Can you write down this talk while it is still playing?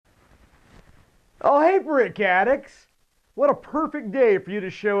Oh, hey, Brick Addicts! What a perfect day for you to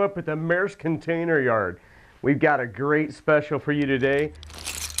show up at the Maersk Container Yard. We've got a great special for you today.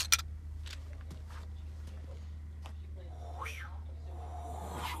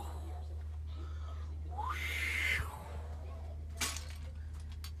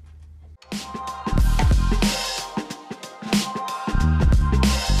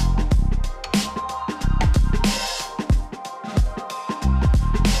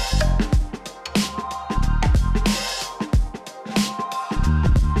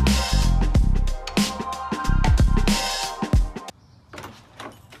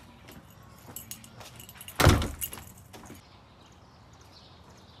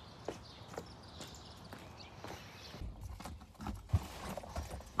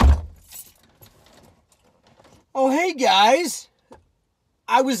 Oh, hey guys!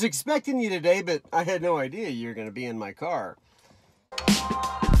 I was expecting you today, but I had no idea you were going to be in my car.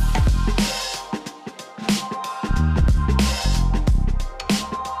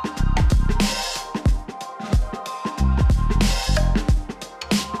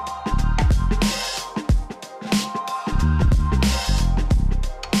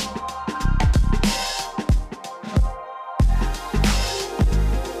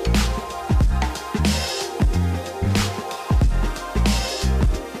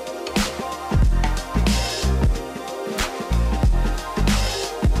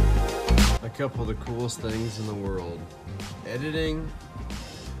 A couple of the coolest things in the world: editing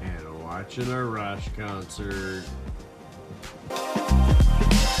and watching a Rush concert.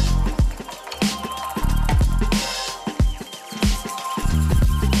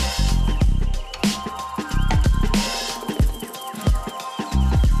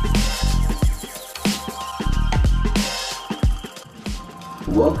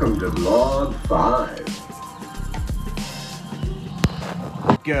 Welcome to Vlog 5.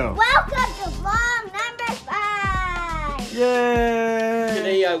 Go. Welcome to vlog number 5! Yay!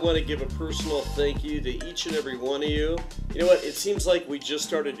 Today I want to give a personal thank you to each and every one of you. You know what, it seems like we just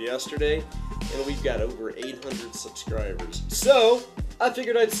started yesterday and we've got over 800 subscribers. So, I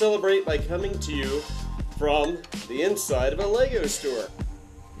figured I'd celebrate by coming to you from the inside of a Lego store.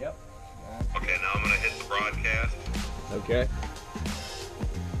 Yep. Okay, now I'm going to hit the broadcast. Okay.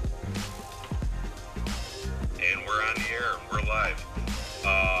 And we're on the air and we're live.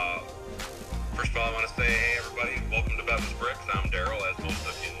 First of all, I want to say, hey everybody, welcome to Bevis Bricks. I'm Daryl, as most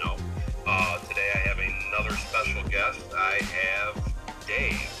of you know. Today I have another special guest. I have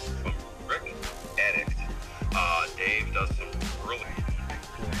Dave from BRICK ADDICT. Dave does some really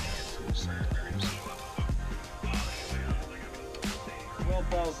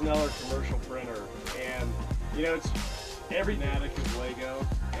 $12,000 commercial printer, and you know, it's every attic is Lego,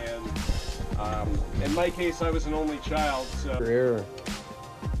 and in my case I was an only child, so Here.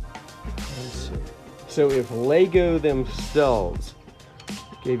 Let's see. So if Lego themselves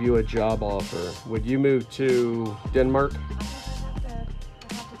gave you a job offer, would you move to Denmark? I have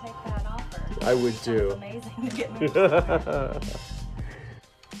to take that offer. I would too. Sounds amazing to get moved somewhere.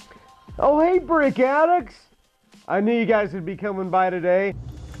 oh, hey, Brick Addicts! I knew you guys would be coming by today.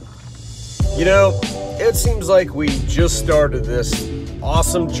 You know, it seems like we just started this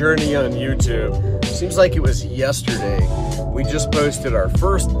awesome journey on YouTube. Seems like it was yesterday. We just posted our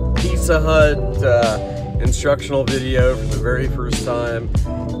first Pizza Hut instructional video for the very first time.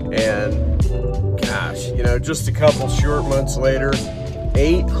 And gosh, you know, just a couple short months later,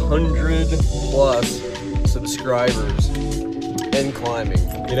 800 plus subscribers and climbing.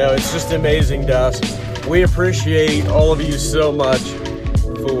 You know, it's just amazing to us. We appreciate all of you so much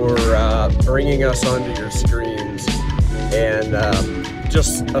for bringing us onto your screens, and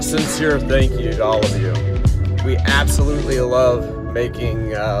just a sincere thank you to all of you. We absolutely love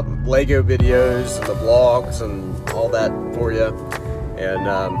making Lego videos, the vlogs, and all that for you, and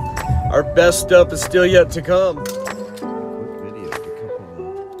our best stuff is still yet to come.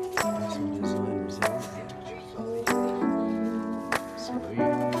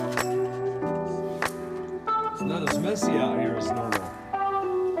 It's not as messy out here as normal.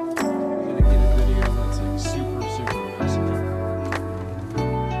 I'm gonna get a video that's like super messy.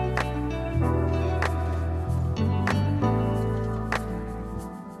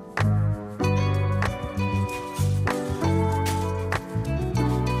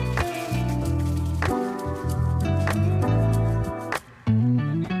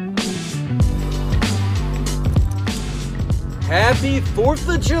 Happy 4th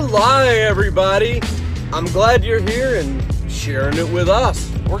of July, everybody! I'm glad you're here and sharing it with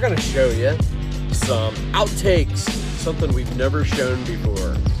us. We're gonna show you some outtakes, something we've never shown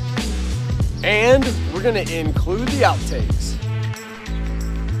before. And we're gonna include the outtakes.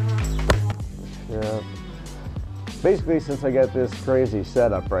 Basically, since I got this crazy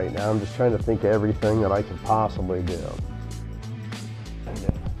setup right now, I'm just trying to think of everything that I could possibly do.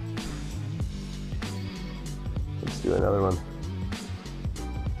 Let's do another one.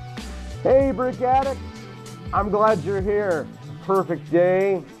 Hey, Brick Addict! I'm glad you're here. Perfect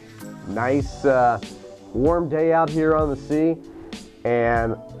day. Nice, warm day out here on the sea.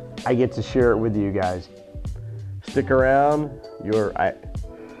 And I get to share it with you guys. Stick around. Blah,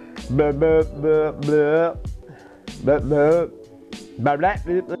 blah, blah, blah. Blah, blah. Blah, blah,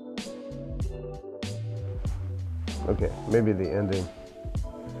 blah. Okay, maybe the ending.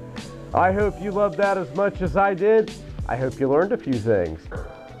 I hope you loved that as much as I did. I hope you learned a few things.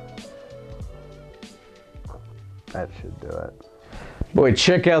 That should do it. Boy,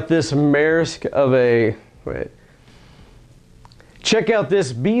 check out this Maersk of a, check out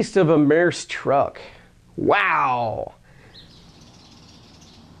this beast of a Maersk truck. Wow.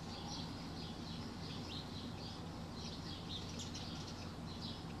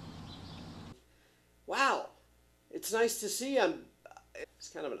 Wow, it's nice to see. It's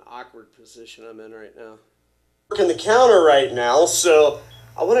kind of an awkward position I'm in right now. Working the counter right now, so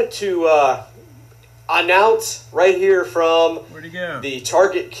I wanted to announce right here from the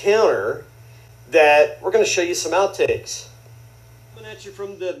Target counter that we're going to show you some outtakes. Coming at you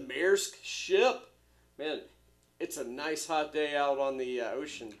from the Maersk ship. Man, it's a nice hot day out on the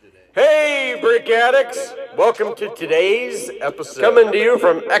ocean today. Hey, Brick Addicts! Welcome to today's episode. Coming to you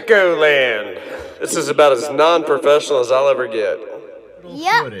from Echo Land. This is about as non-professional as I'll ever get.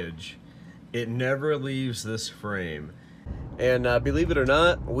 Yep. Footage. It never leaves this frame. And believe it or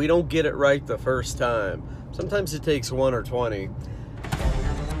not, we don't get it right the first time. Sometimes it takes 1 or 20.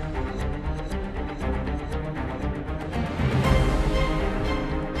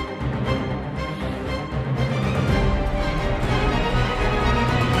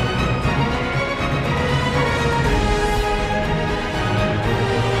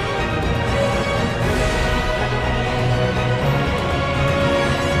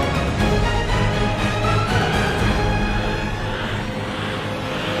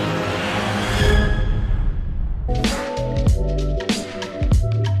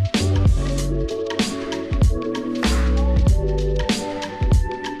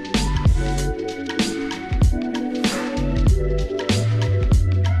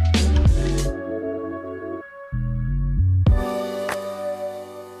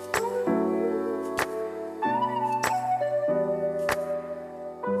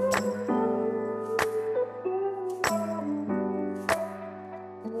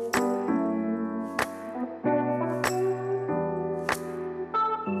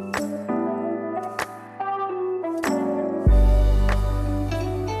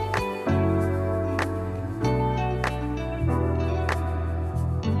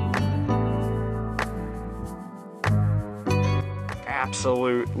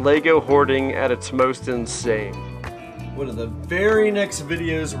 Absolute Lego hoarding at its most insane. One of the very next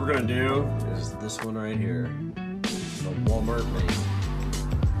videos we're gonna do is this one right here. The Walmart mate.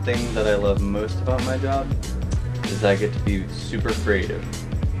 The thing that I love most about my job is I get to be super creative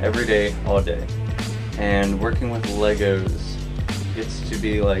every day, all day. And working with Legos gets to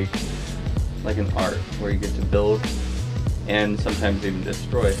be like an art where you get to build and sometimes even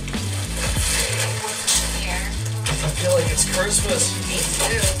destroy. I feel like it's Christmas. Me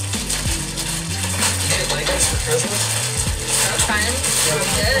too. You get Legos for Christmas? That's fine.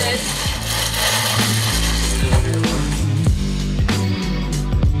 Good.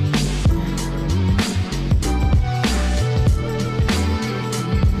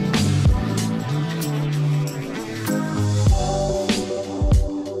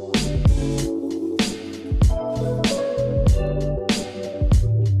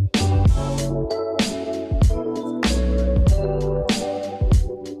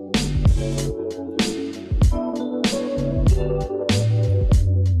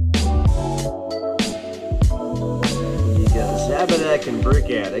 And Brick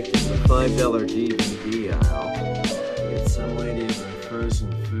Addict is the $5 DVD aisle. You got some lady over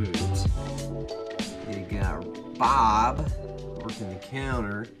frozen foods. You got Bob working the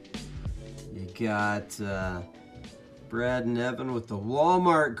counter. You got Brad and Evan with the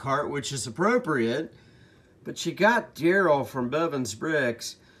Walmart cart, which is appropriate. But you got Daryl from Bevan's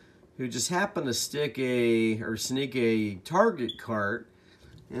Bricks, who just happened to sneak a Target cart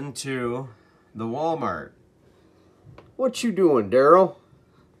into the Walmart. What you doing, Daryl?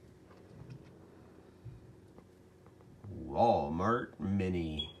 Walmart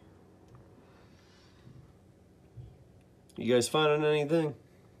Mini. You guys finding anything?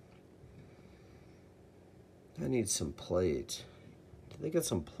 I need some plate. Can they get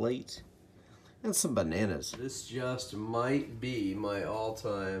some plate? and some bananas. This just might be my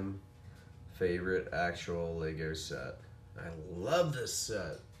all-time favorite actual Lego set. I love this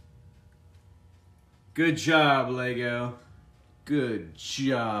set. Good job, Lego. Good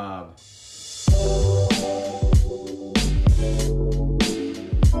job.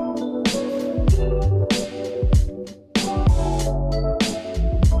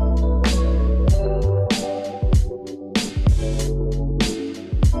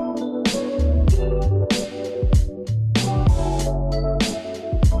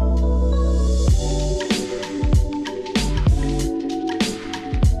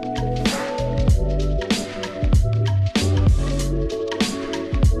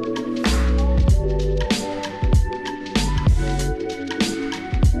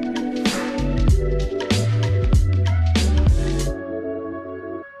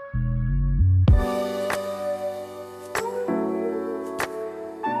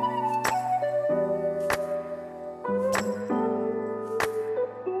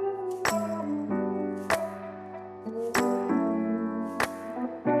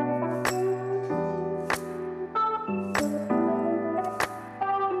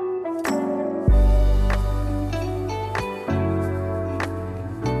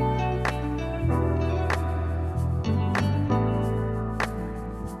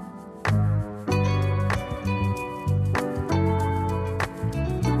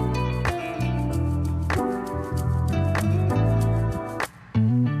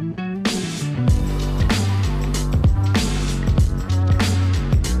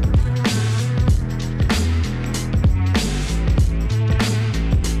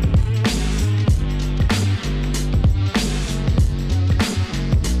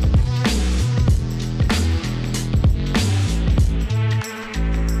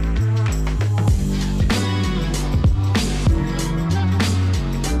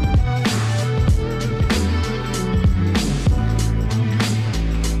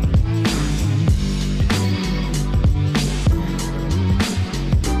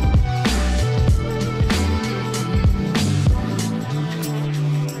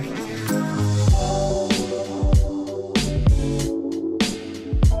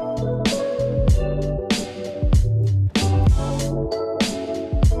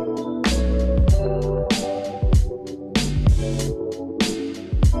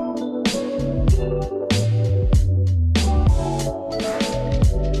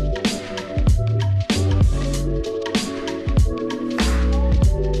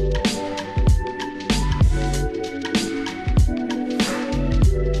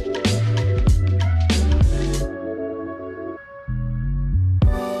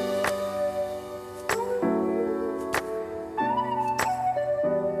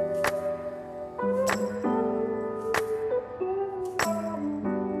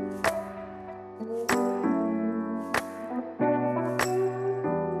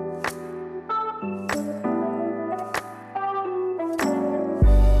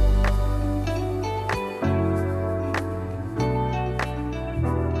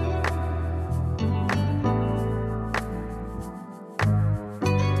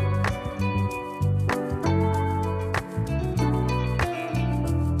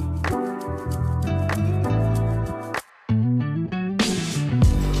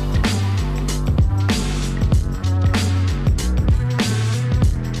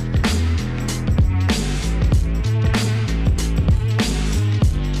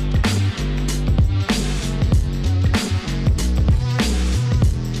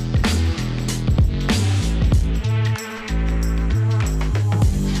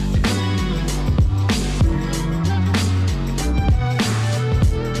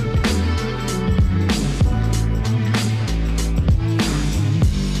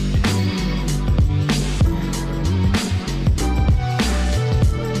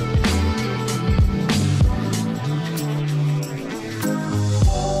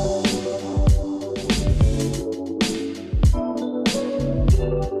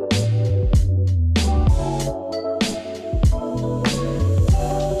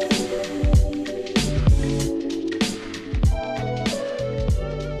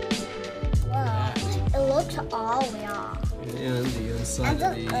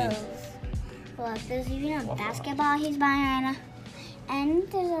 And look, there's even a basketball he's buying, and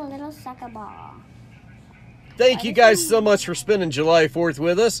there's a little soccer ball. Thank you guys so much for spending July 4th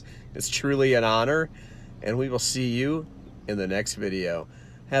with us. It's truly an honor, and we will see you in the next video.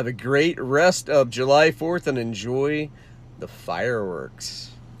 Have a great rest of July 4th and enjoy the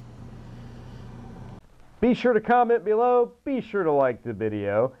fireworks. Be sure to comment below, be sure to like the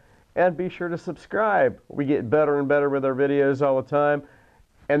video, and be sure to subscribe. We get better and better with our videos all the time.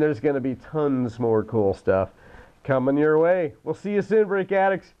 and there's going to be tons more cool stuff coming your way. We'll see you soon, Brick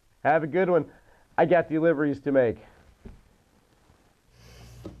Addicts. Have a good one. I got deliveries to make.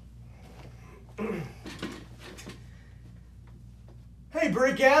 Hey,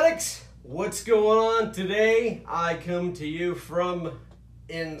 Brick Addicts. What's going on today? I come to you from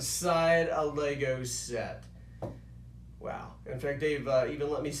inside a Lego set. Wow. In fact, they've even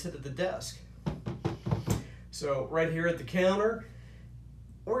let me sit at the desk. So right here at the counter,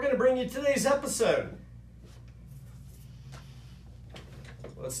 we're going to bring you today's episode.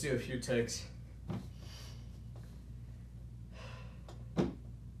 Let's do a few takes.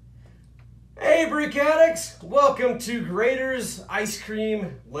 Hey, Brick Addicts! Welcome to Grader's Ice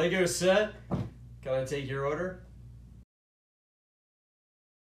Cream Lego Set. Can I take your order?